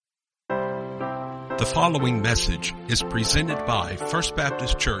The following message is presented by First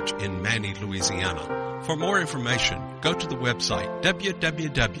Baptist Church in Manny, Louisiana. For more information, go to the website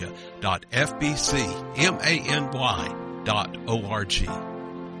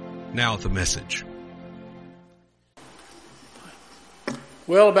www.fbcmany.org. Now the message.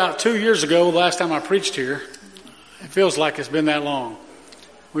 Well, about 2 years ago, the last time I preached here, it feels like it's been that long.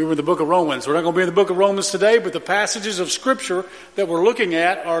 We were in the book of Romans. We're not going to be in the book of Romans today, but the passages of Scripture that we're looking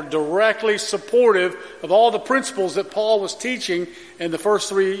at are directly supportive of all the principles that Paul was teaching in the first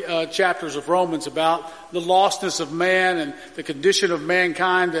three chapters of Romans about the lostness of man and the condition of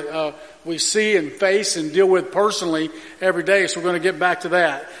mankind that we see and face and deal with personally every day. So we're going to get back to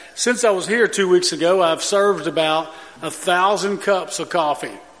that. Since I was here 2 weeks ago, I've served about 1,000 cups of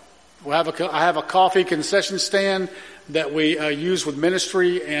coffee. I have a coffee concession stand that we use with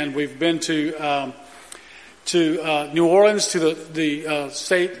ministry, and we've been to New Orleans to the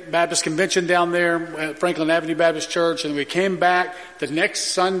State Baptist Convention down there at Franklin Avenue Baptist Church, and we came back the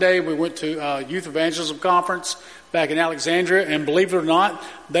next Sunday. We went to Youth Evangelism Conference back in Alexandria, and believe it or not,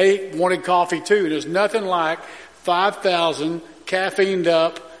 they wanted coffee too. There's nothing like 5,000 caffeined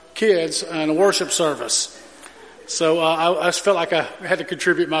up kids in a worship service. So I just felt like I had to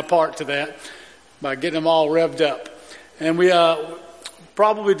contribute my part to that by getting them all revved up. And we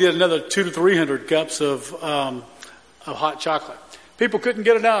probably did another 200 to 300 cups of hot chocolate. People couldn't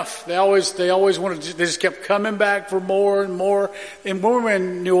get enough. They always wanted. They just kept coming back for more and more. And when we were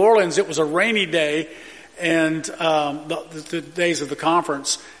in New Orleans, it was a rainy day, and the days of the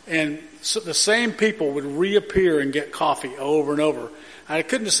conference, and so the same people would reappear and get coffee over and over. I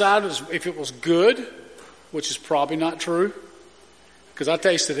couldn't decide if it was good, which is probably not true, because I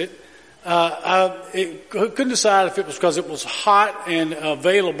tasted it. Couldn't decide if it was because it was hot and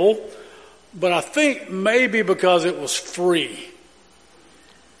available, but I think maybe because it was free.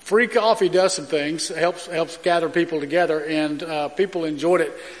 Free coffee does some things, helps gather people together, and people enjoyed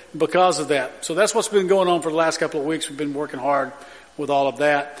it because of that. So that's what's been going on for the last couple of weeks. We've been working hard with all of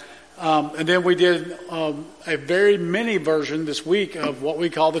that. And then we did a very mini version this week of what we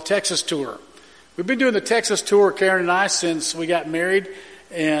call the Texas Tour. We've been doing the Texas Tour, Karen and I, since we got married,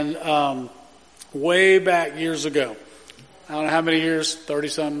 and way back years ago. I don't know how many years,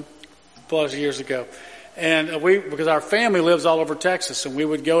 30-some plus years ago. And because our family lives all over Texas, and we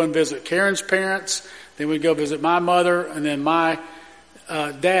would go and visit Karen's parents, then we'd go visit my mother, and then my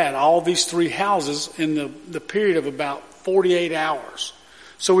dad, all these three houses in the period of about 48 hours.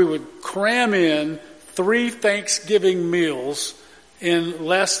 So we would cram in 3 Thanksgiving meals in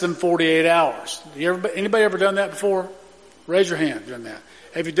less than 48 hours. Anybody ever done that before? Raise your hand if you've done that.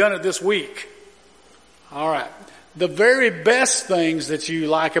 Have you done it this week? All right. The very best things that you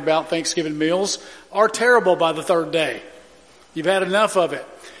like about Thanksgiving meals are terrible by the third day. You've had enough of it.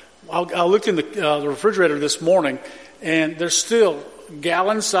 I looked in the refrigerator this morning, and there's still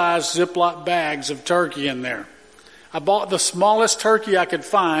gallon-sized Ziploc bags of turkey in there. I bought the smallest turkey I could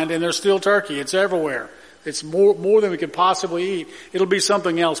find, and there's still turkey. It's everywhere. It's more than we could possibly eat. It'll be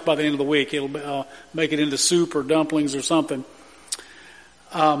something else by the end of the week. It'll make it into soup or dumplings or something.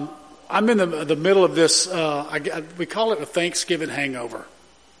 I'm in the middle of this. We call it a Thanksgiving hangover.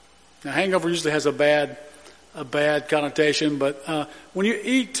 Now, hangover usually has a bad connotation, but when you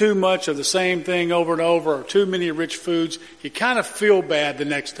eat too much of the same thing over and over, or too many rich foods, you kind of feel bad the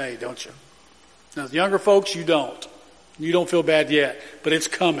next day, don't you? Now, the younger folks, you don't. You don't feel bad yet, but it's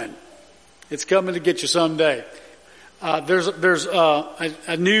coming. It's coming to get you someday. I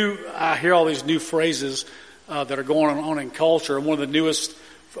hear all these new phrases that are going on in culture, and one of the newest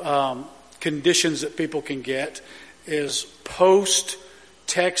conditions that people can get is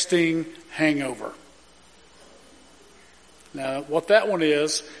post-texting hangover. Now, what that one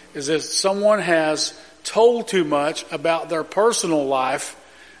is if someone has told too much about their personal life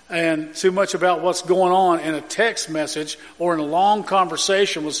and too much about what's going on in a text message or in a long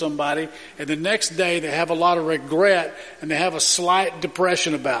conversation with somebody, and the next day they have a lot of regret and they have a slight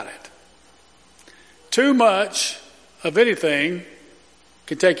depression about it. Too much of anything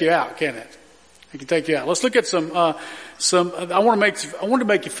can take you out, can't it? It can take you out. Let's look at some. I want to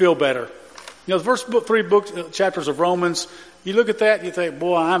make you feel better. You know, the first three chapters of Romans. You look at that, and you think,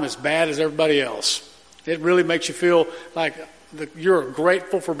 "Boy, I'm as bad as everybody else." It really makes you feel like you're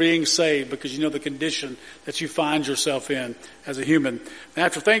grateful for being saved because you know the condition that you find yourself in as a human.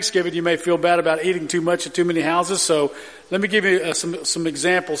 After Thanksgiving, you may feel bad about eating too much at too many houses. So let me give you some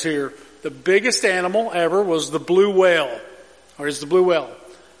examples here. The biggest animal ever was the blue whale, or is the blue whale.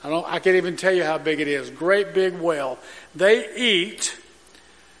 I can't even tell you how big it is. Great big whale. They eat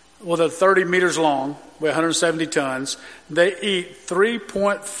well, they're 30 meters long, weigh 170 tons. They eat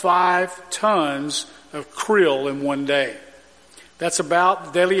 3.5 tons of krill in one day. That's about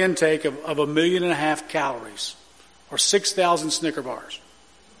the daily intake of 1.5 million calories, or 6,000 Snicker bars.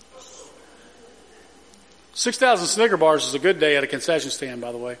 6,000 Snicker bars is a good day at a concession stand,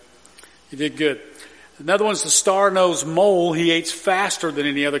 by the way. You did good. Another one's the star-nosed mole. He eats faster than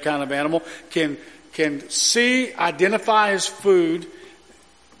any other kind of animal. Can see, identify his food,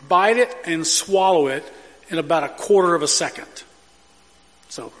 bite it, and swallow it in about a quarter of a second.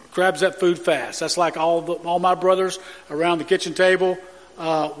 So grabs that food fast. That's like all my brothers around the kitchen table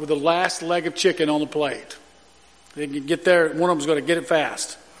with the last leg of chicken on the plate. They can get there. One of them's going to get it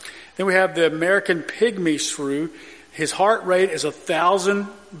fast. Then we have the American pygmy shrew. His heart rate is 1,000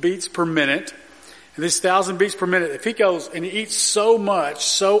 beats per minute. And this 1,000 beats per minute, if he goes and he eats so much,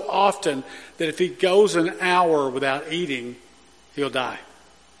 so often, that if he goes an hour without eating, he'll die.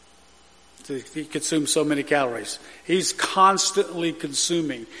 He consumes so many calories. He's constantly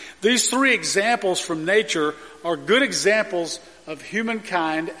consuming. These three examples from nature are good examples of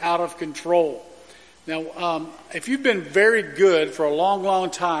humankind out of control. Now, if you've been very good for a long,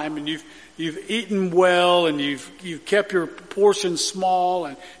 long time, and you've eaten well, and you've kept your portions small,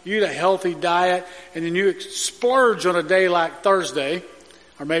 and you eat a healthy diet, and then you splurge on a day like Thursday,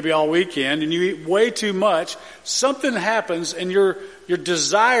 or maybe all weekend, and you eat way too much, something happens, and your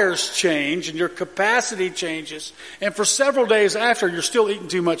desires change, and your capacity changes, and for several days after, you're still eating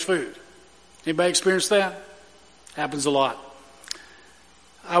too much food. Anybody experience that? Happens a lot.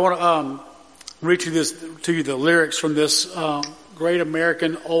 I want to read to you the lyrics from this great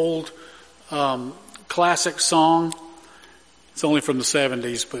American old classic song. It's only from the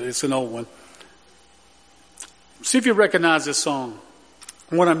 70s, but it's an old one. See if you recognize this song.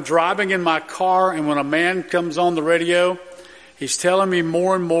 When I'm driving in my car and when a man comes on the radio, he's telling me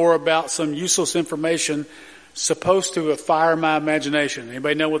more and more about some useless information supposed to fire my imagination.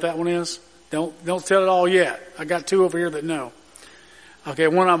 Anybody know what that one is? Don't tell it all yet. I got two over here that know. Okay,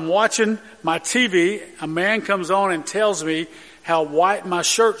 when I'm watching my TV, a man comes on and tells me how white my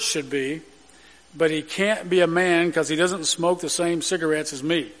shirt should be, but he can't be a man because he doesn't smoke the same cigarettes as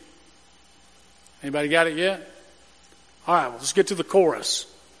me. Anybody got it yet? All right, well, let's get to the chorus.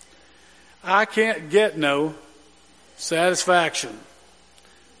 I can't get no satisfaction.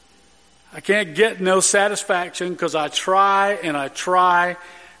 I can't get no satisfaction because I try and I try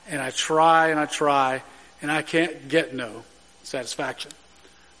and I try and I try and I can't get no satisfaction.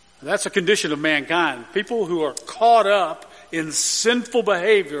 That's a condition of mankind. People who are caught up in sinful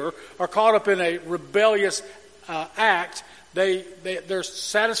behavior are caught up in a rebellious act. Their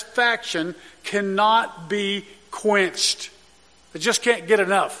satisfaction cannot be quenched. They just can't get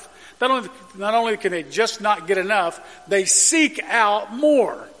enough. Not only can they just not get enough, they seek out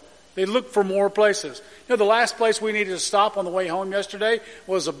more. They look for more places. You know, the last place we needed to stop on the way home yesterday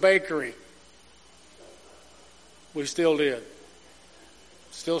was a bakery. We still did.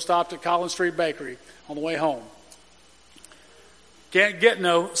 Still stopped at Collins Street Bakery on the way home. Can't get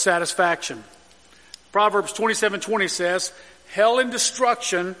no satisfaction. Proverbs 27:20 says, hell and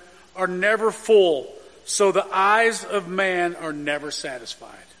destruction are never full, so the eyes of man are never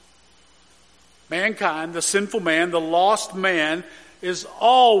satisfied. Mankind, the sinful man, the lost man, is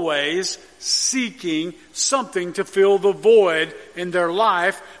always seeking something to fill the void in their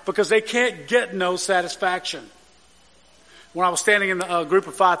life because they can't get no satisfaction. When I was standing in a group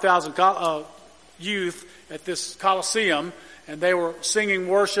of 5,000 youth at this Coliseum, and they were singing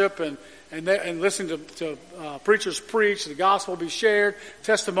worship and listening to preachers preach, the gospel be shared,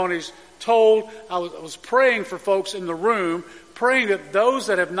 testimonies told, I was praying for folks in the room, praying that those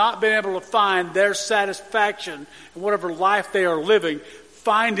that have not been able to find their satisfaction in whatever life they are living,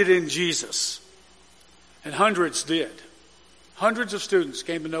 find it in Jesus. And hundreds did. Hundreds of students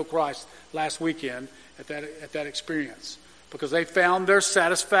came to know Christ last weekend at that experience because they found their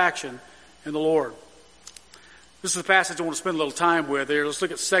satisfaction in the Lord. This is the passage I want to spend a little time with here. Let's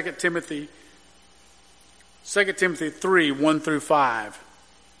look at 2 Timothy 3, 1 through 5.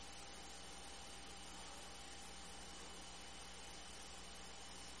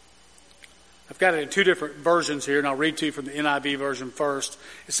 I've got it in two different versions here, and I'll read to you from the NIV version first.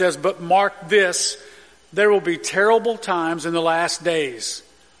 It says, but mark this, there will be terrible times in the last days.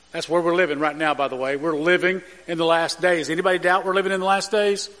 That's where we're living right now, by the way. We're living in the last days. Anybody doubt we're living in the last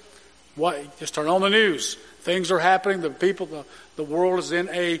days? What? Just turn on the news. Things are happening. The world is in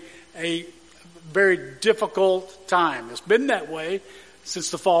a very difficult time. It's been that way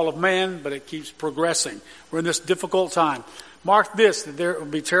since the fall of man, but it keeps progressing. We're in this difficult time. Mark this, that there will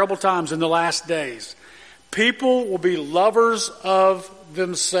be terrible times in the last days. People will be lovers of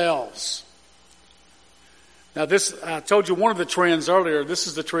themselves. Now this, I told you one of the trends earlier. This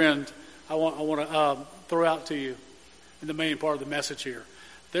is the trend I want to throw out to you in the main part of the message here.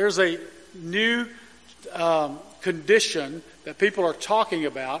 There's a new condition that people are talking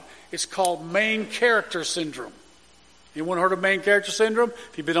about. It's called main character syndrome. Anyone heard of main character syndrome?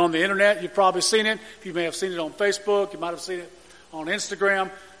 If you've been on the internet, you've probably seen it. You may have seen it on Facebook. You might have seen it on Instagram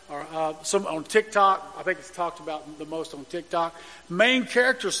or some on TikTok. I think it's talked about the most on TikTok. Main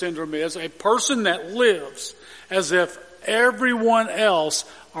character syndrome is a person that lives as if everyone else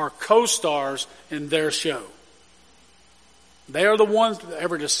are co-stars in their show. They are the ones,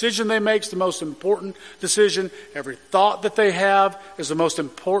 every decision they make is the most important decision. Every thought that they have is the most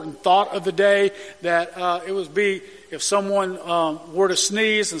important thought of the day. That it would be if someone were to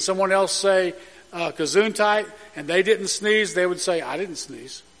sneeze and someone else say gesundheit and they didn't sneeze, they would say, I didn't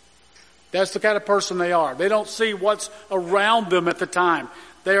sneeze. That's the kind of person they are. They don't see what's around them at the time.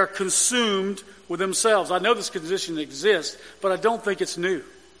 They are consumed with themselves. I know this condition exists, but I don't think it's new.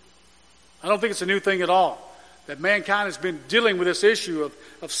 I don't think it's a new thing at all. That mankind has been dealing with this issue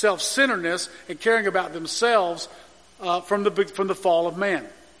of self-centeredness and caring about themselves from the fall of man.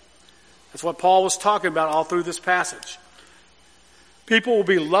 That's what Paul was talking about all through this passage. People will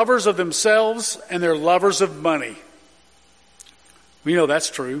be lovers of themselves and they're lovers of money. We know that's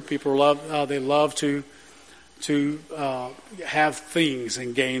true. People love to have things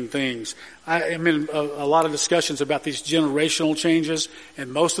and gain things. I'm in a lot of discussions about these generational changes,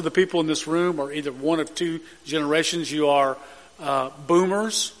 and most of the people in this room are either one of two generations. You are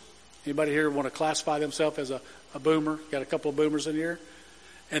boomers. Anybody here want to classify themselves as a boomer? Got a couple of boomers in here.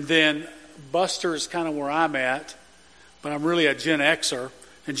 And then Buster is kind of where I'm at, but I'm really a Gen Xer.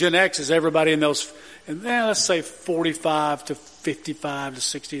 And Gen X is everybody in those, and let's say 45 to 55 to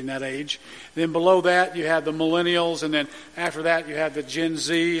 60 in that age. And then below that you have the millennials, and then after that you have the Gen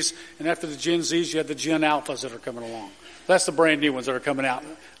Zs, and after the Gen Zs you have the Gen Alphas that are coming along. That's the brand new ones that are coming out,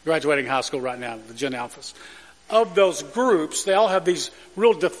 graduating high school right now, the Gen Alphas. Of those groups, they all have these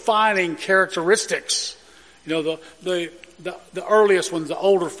real defining characteristics. You know, the earliest ones, the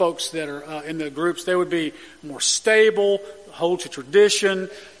older folks that are in the groups, they would be more stable, hold to tradition.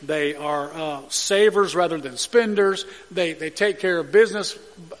 They are savers rather than spenders. They take care of business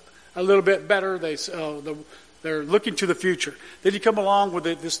a little bit better. They're looking to the future. Then you come along with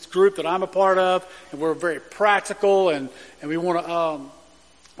this group that I'm a part of, and we're very practical, and we want to.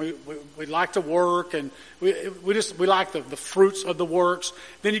 We like to work, and we like the fruits of the works.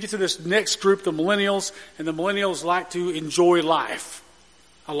 Then you get to this next group, the millennials, and the millennials like to enjoy life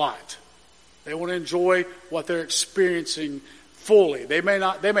a lot. They want to enjoy what they're experiencing fully. They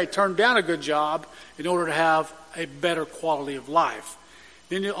may turn down a good job in order to have a better quality of life.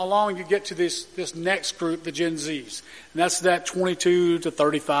 Then you get to this next group, the Gen Zs, and that's that 22 to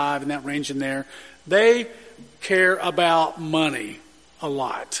 35 in that range in there. They care about money a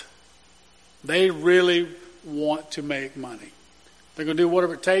lot. They really want to make money. They're going to do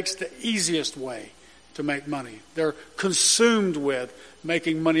whatever it takes, the easiest way to make money. They're consumed with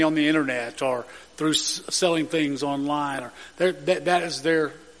making money on the internet or through selling things online. Or that is their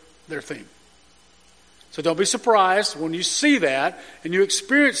thing. So don't be surprised when you see that and you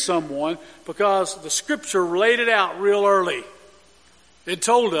experience someone, because the Scripture laid it out real early. It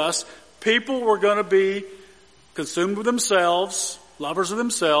told us people were going to be consumed with themselves, lovers of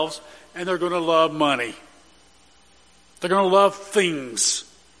themselves, and they're going to love money. They're going to love things.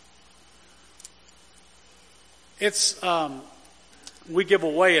 We give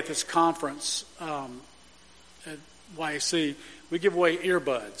away at this conference at YAC, we give away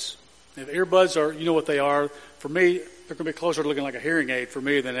earbuds. If earbuds are, you know what they are. For me, they're going to be closer to looking like a hearing aid for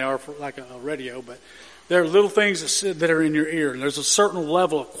me than they are for like a radio. But they're little things that are in your ear, and there's a certain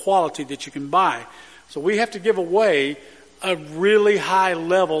level of quality that you can buy. So we have to give away a really high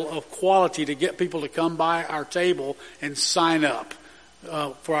level of quality to get people to come by our table and sign up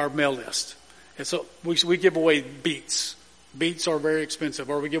for our mail list. And so we give away Beats. Beats are very expensive.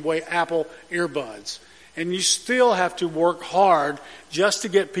 Or we give away Apple earbuds. And you still have to work hard just to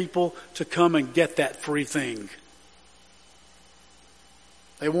get people to come and get that free thing.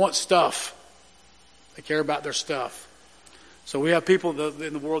 They want stuff. They care about their stuff. So we have people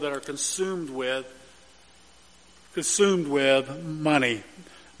in the world that are consumed with money.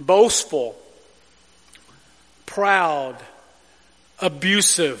 Boastful. Proud.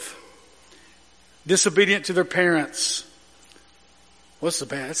 Abusive. Disobedient to their parents. What's the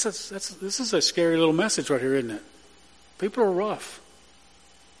bad? This is a scary little message right here, isn't it? People are rough.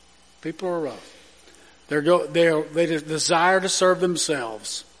 People are rough. They desire to serve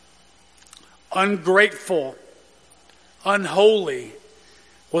themselves. ungrateful, unholy,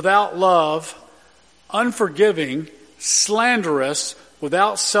 without love, unforgiving, slanderous,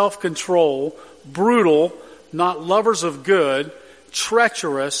 without self-control, brutal, not lovers of good,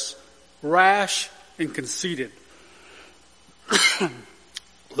 treacherous, rash, and conceited.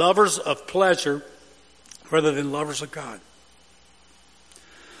 Lovers of pleasure rather than lovers of God.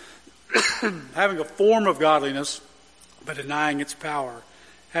 Having a form of godliness, but denying its power,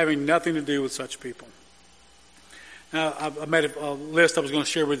 having nothing to do with such people. Now, I made a list I was going to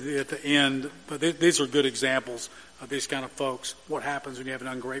share with you at the end, but these are good examples of these kind of folks. What happens when you have an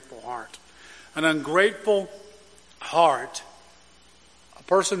ungrateful heart? An ungrateful heart, a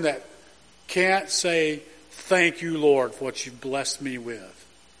person that can't say, thank you, Lord, for what you've blessed me with.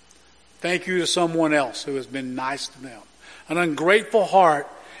 Thank you to someone else who has been nice to them. An ungrateful heart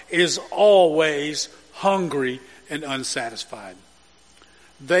is always hungry and unsatisfied.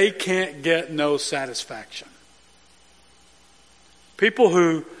 They can't get no satisfaction. People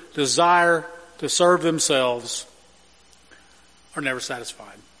who desire to serve themselves are never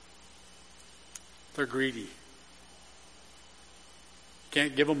satisfied. They're greedy.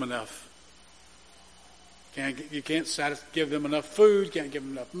 Can't give them enough. You can't give them enough food. Can't give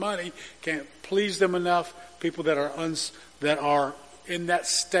them enough money. Can't please them enough. People that are in that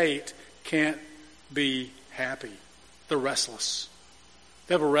state can't be happy. They're restless.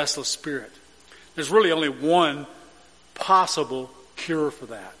 They have a restless spirit. There's really only one possible cure for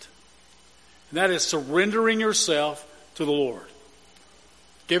that. And that is surrendering yourself to the Lord.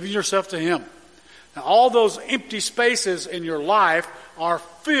 Giving yourself to Him. Now, all those empty spaces in your life are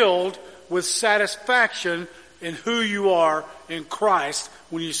filled with satisfaction in who you are in Christ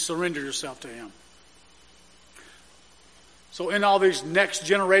when you surrender yourself to Him. So in all these next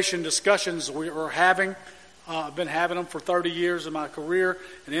generation discussions we are having, I've been having them for 30 years in my career,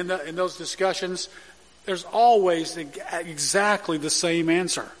 and in those discussions, there's always exactly the same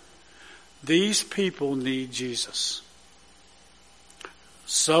answer. These people need Jesus.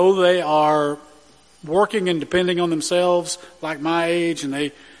 So they are working and depending on themselves like my age, and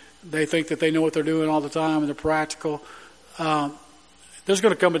they think that they know what they're doing all the time and they're practical. There's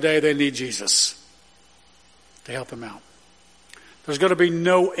going to come a day they need Jesus to help them out. There's going to be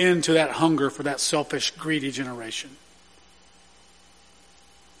no end to that hunger for that selfish, greedy generation.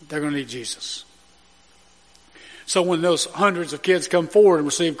 They're going to need Jesus. So when those hundreds of kids come forward and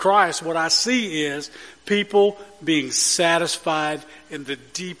receive Christ, what I see is people being satisfied in the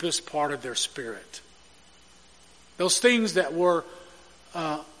deepest part of their spirit. Those things that were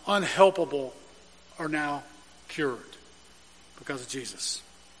unhelpable are now cured because of Jesus.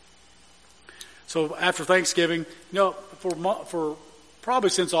 So after Thanksgiving, for probably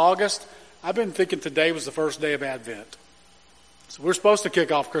since August, I've been thinking today was the first day of Advent. So we're supposed to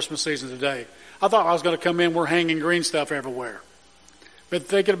kick off Christmas season today. I thought I was going to come in, we're hanging green stuff everywhere. Been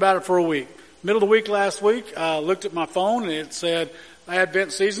thinking about it for a week. Middle of the week last week, I looked at my phone and it said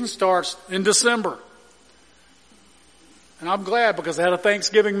Advent season starts in December. And I'm glad because I had a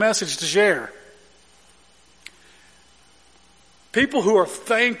Thanksgiving message to share. People who are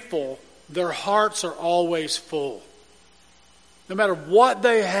thankful, their hearts are always full. No matter what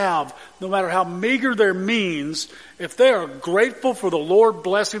they have, no matter how meager their means, if they are grateful for the Lord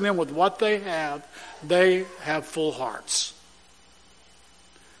blessing them with what they have full hearts.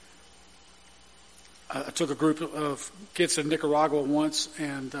 I took a group of kids to Nicaragua once,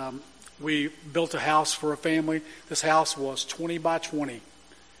 and we built a house for a family. This house was 20 by 20.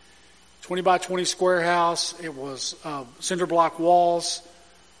 20 by 20 square house. It was cinder block walls.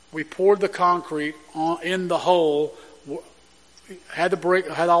 We poured the concrete in the hole, had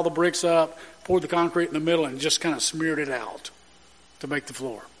all the bricks up, poured the concrete in the middle, and just kind of smeared it out to make the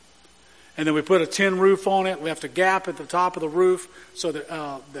floor. And then we put a tin roof on it, left a gap at the top of the roof so that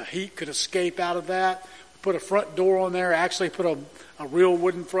the heat could escape out of that. We put a front door on there, actually put a real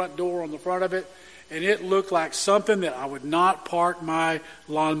wooden front door on the front of it, and it looked like something that I would not park my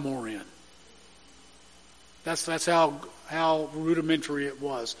lawnmower in. That's how rudimentary it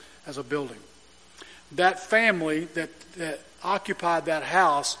was as a building. That family that occupied that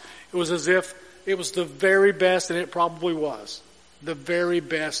house, it was as if it was the very best, and it probably was, the very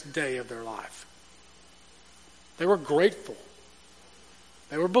best day of their life. They were grateful.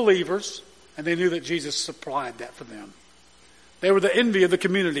 They were believers, and they knew that Jesus supplied that for them. They were the envy of the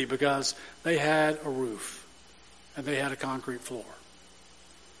community because they had a roof and they had a concrete floor.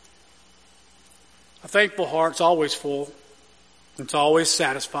 A thankful heart's always full. It's always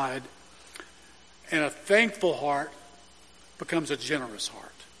satisfied. And a thankful heart becomes a generous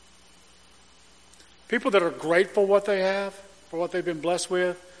heart. People that are grateful for what they have, for what they've been blessed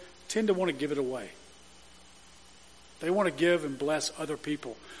with, tend to want to give it away. They want to give and bless other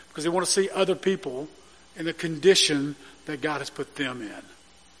people because they want to see other people in the condition that God has put them in,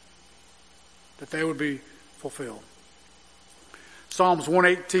 that they would be fulfilled. Psalms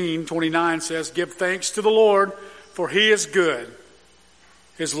 118:29 says, "Give thanks to the Lord, for he is good.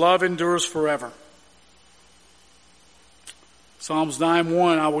 His love endures forever." Psalms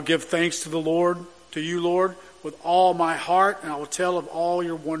 9:1, "I will give thanks to the Lord, to you, Lord, with all my heart, and I will tell of all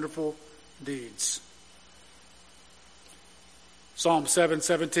your wonderful deeds." Psalm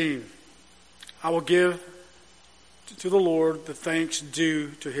 7:17, "I will give to the Lord the thanks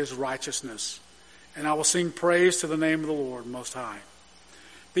due to his righteousness, and I will sing praise to the name of the Lord Most High."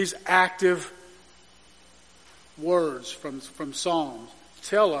 These active words from Psalms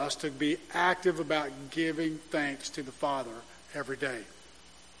tell us to be active about giving thanks to the Father every day.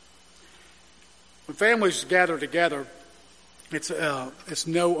 When families gather together, it's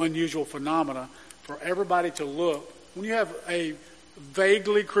no unusual phenomena for everybody to look. When you have a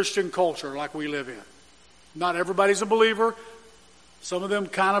vaguely Christian culture like we live in, not everybody's a believer. Some of them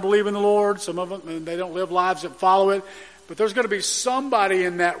kind of believe in the Lord. Some of them, they don't live lives that follow it. But there's going to be somebody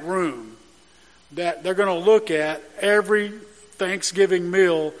in that room that they're going to look at every Thanksgiving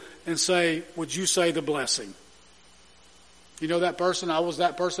meal and say, "Would you say the blessing?" You know that person? I was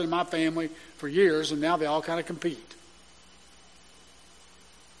that person in my family for years, and now they all kind of compete.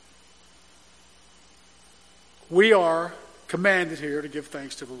 We are commanded here to give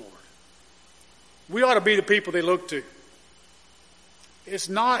thanks to the Lord. We ought to be the people they look to. It's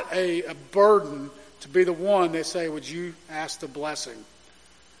not a burden to be the one they say, "Would you ask the blessing?"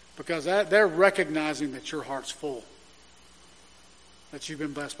 Because they're recognizing that your heart's full, that you've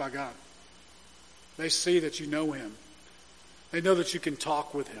been blessed by God. They see that you know him. They know that you can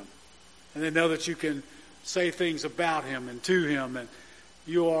talk with him. And they know that you can say things about him and to him, and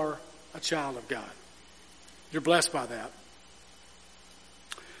you are a child of God. You're blessed by that.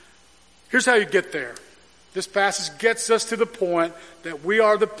 Here's how you get there. This passage gets us to the point that we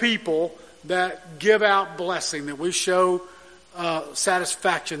are the people that give out blessing, that we show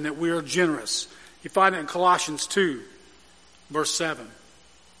satisfaction, that we are generous. You find it in Colossians 2, verse 7.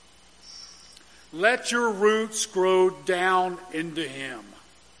 "Let your roots grow down into him."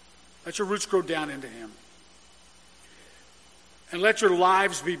 Let your roots grow down into him. "And let your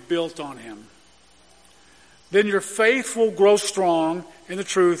lives be built on him. Then your faith will grow strong in the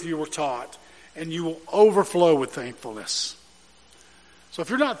truth you were taught, and you will overflow with thankfulness." So if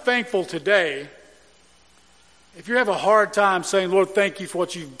you're not thankful today, if you have a hard time saying, "Lord, thank you for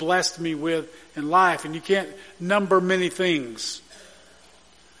what you've blessed me with in life," and you can't number many things,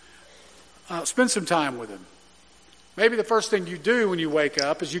 spend some time with him. Maybe the first thing you do when you wake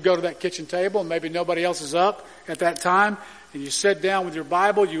up is you go to that kitchen table, and maybe nobody else is up at that time, and you sit down with your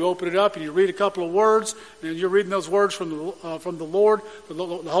Bible, you open it up, and you read a couple of words, and you're reading those words from the Lord.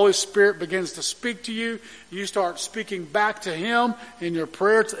 The Holy Spirit begins to speak to you. You start speaking back to him in your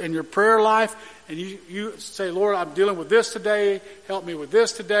prayer life, and you say, "Lord, I'm dealing with this today. Help me with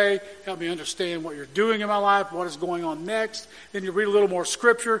this today. Help me understand what you're doing in my life, what is going on next." Then you read a little more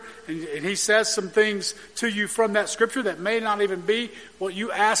scripture, and he says some things to you from that scripture that may not even be what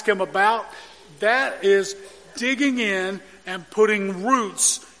you ask him about. That is digging in and putting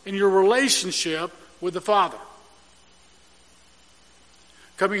roots in your relationship with the Father.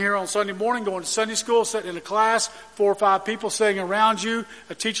 Coming here on Sunday morning, going to Sunday school, sitting in a class, 4 or 5 people sitting around you.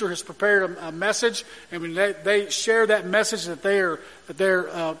 A teacher has prepared a message, and when they share that message that they're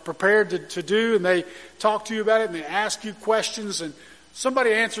prepared to do, and they talk to you about it, and they ask you questions, and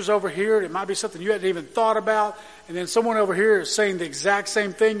somebody answers over here, and it might be something you hadn't even thought about, and then someone over here is saying the exact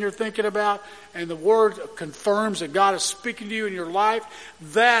same thing you're thinking about, and the Word confirms that God is speaking to you in your life.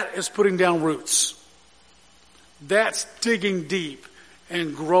 That is putting down roots. That's digging deep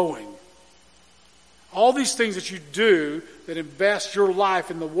and growing. All these things that you do that invest your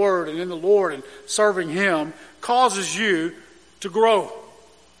life in the Word and in the Lord and serving him causes you to grow.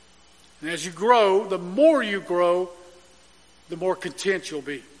 And as you grow, the more you grow, the more content you'll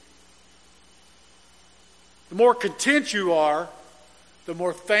be. The more content you are, the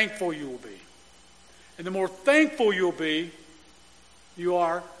more thankful you will be. And the more thankful you'll be, the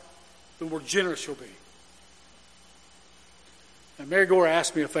more generous you'll be. And Mary Gore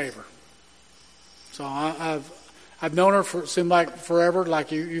asked me a favor. So I've known her for, seemed like forever,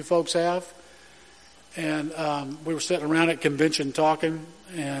 like you folks have. And we were sitting around at convention talking,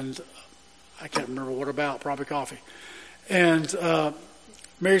 and I can't remember what about, probably coffee. And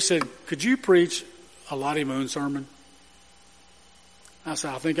Mary said, "Could you preach a Lottie Moon sermon?" I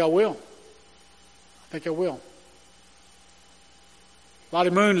said, I think I will. Lottie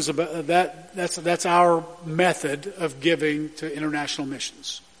Moon is about that's our method of giving to international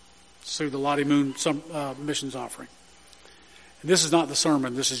missions through the Lottie Moon missions offering. And this is not the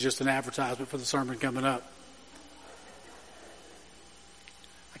sermon. This is just an advertisement for the sermon coming up.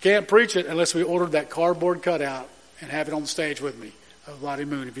 I can't preach it unless we ordered that cardboard cutout and have it on the stage with me of Lottie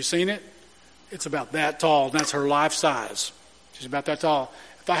Moon. Have you seen it? It's about that tall, and that's her life size. She's about that tall.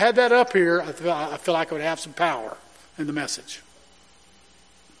 If I had that up here, I feel like I would have some power in the message.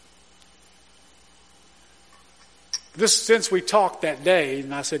 Since we talked that day,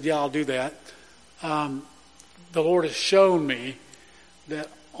 and I said, yeah, I'll do that, the Lord has shown me that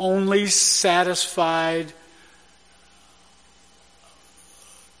only satisfied,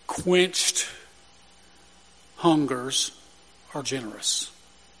 quenched hungers are generous.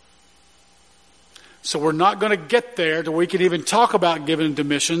 So we're not going to get there till we can even talk about giving to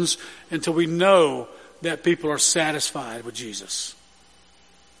missions until we know that people are satisfied with Jesus.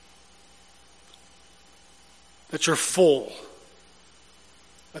 That you're full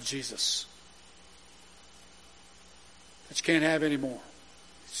of Jesus. That you can't have any more.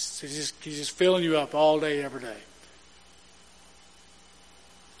 He's just filling you up all day, every day.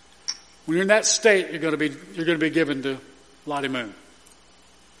 When you're in that state, you're going to be given to Lottie Moon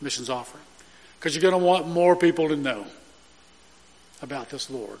missions offering, because you're going to want more people to know about this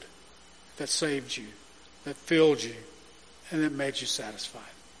Lord that saved you, that filled you, and that made you satisfied.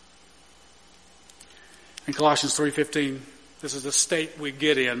 In Colossians 3:15, this is the state we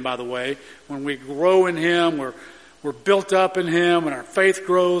get in, by the way. When we grow in Him, we're built up in Him, and our faith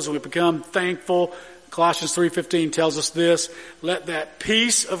grows, and we become thankful. Colossians 3:15 tells us this: let that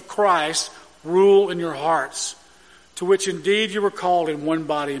peace of Christ rule in your hearts, to which indeed you were called in one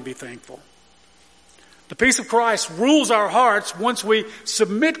body, and be thankful. The peace of Christ rules our hearts once we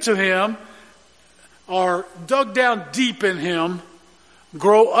submit to Him, are dug down deep in Him,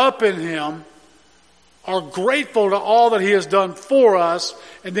 grow up in Him, are grateful to all that He has done for us,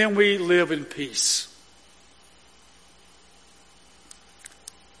 and then we live in peace.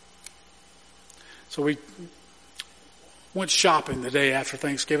 So we went shopping the day after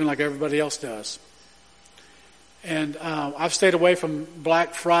Thanksgiving like everybody else does. And I've stayed away from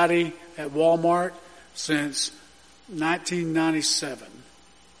Black Friday at Walmart since 1997.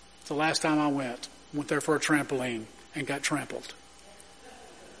 It's the last time I went. Went there for a trampoline and got trampled.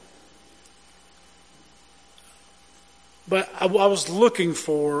 But I was looking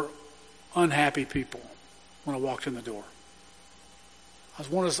for unhappy people when I walked in the door. I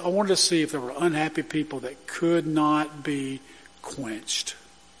wanted to see if there were unhappy people that could not be quenched.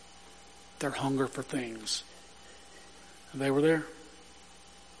 Their hunger for things. And they were there.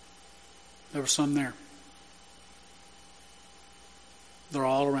 There were some there. They're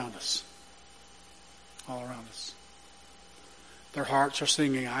all around us. All around us. Their hearts are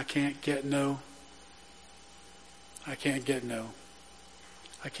singing, I can't get no. I can't get no.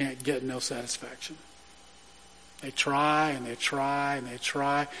 I can't get no satisfaction. They try and they try and they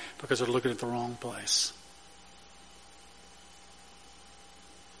try because they're looking at the wrong place.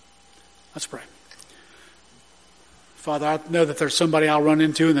 Let's pray. Father, I know that there's somebody I'll run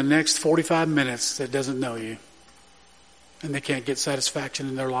into in the next 45 minutes that doesn't know you. And they can't get satisfaction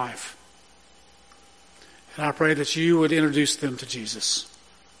in their life. And I pray that you would introduce them to Jesus.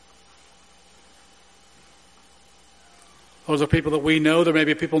 Those are people that we know. There may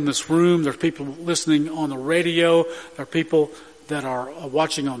be people in this room. There's people listening on the radio. There are people that are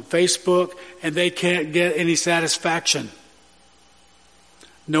watching on Facebook, and they can't get any satisfaction.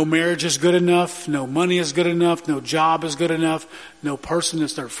 No marriage is good enough. No money is good enough. No job is good enough. No person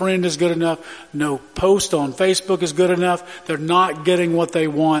that's their friend is good enough. No post on Facebook is good enough. They're not getting what they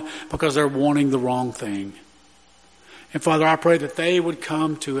want because they're wanting the wrong thing. And Father, I pray that they would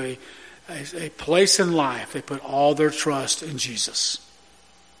come to a place in life they put all their trust in Jesus.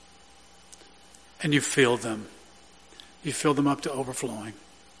 And you fill them. You fill them up to overflowing.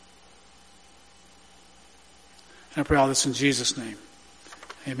 And I pray all this in Jesus' name.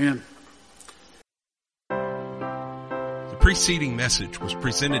 Amen. The preceding message was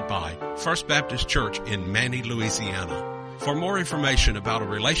presented by First Baptist Church in Manny, Louisiana. For more information about a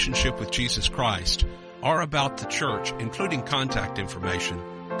relationship with Jesus Christ or about the church, including contact information,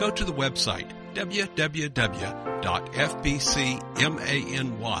 go to the website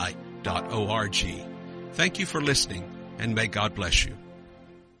www.fbcmany.org. Thank you for listening, and may God bless you.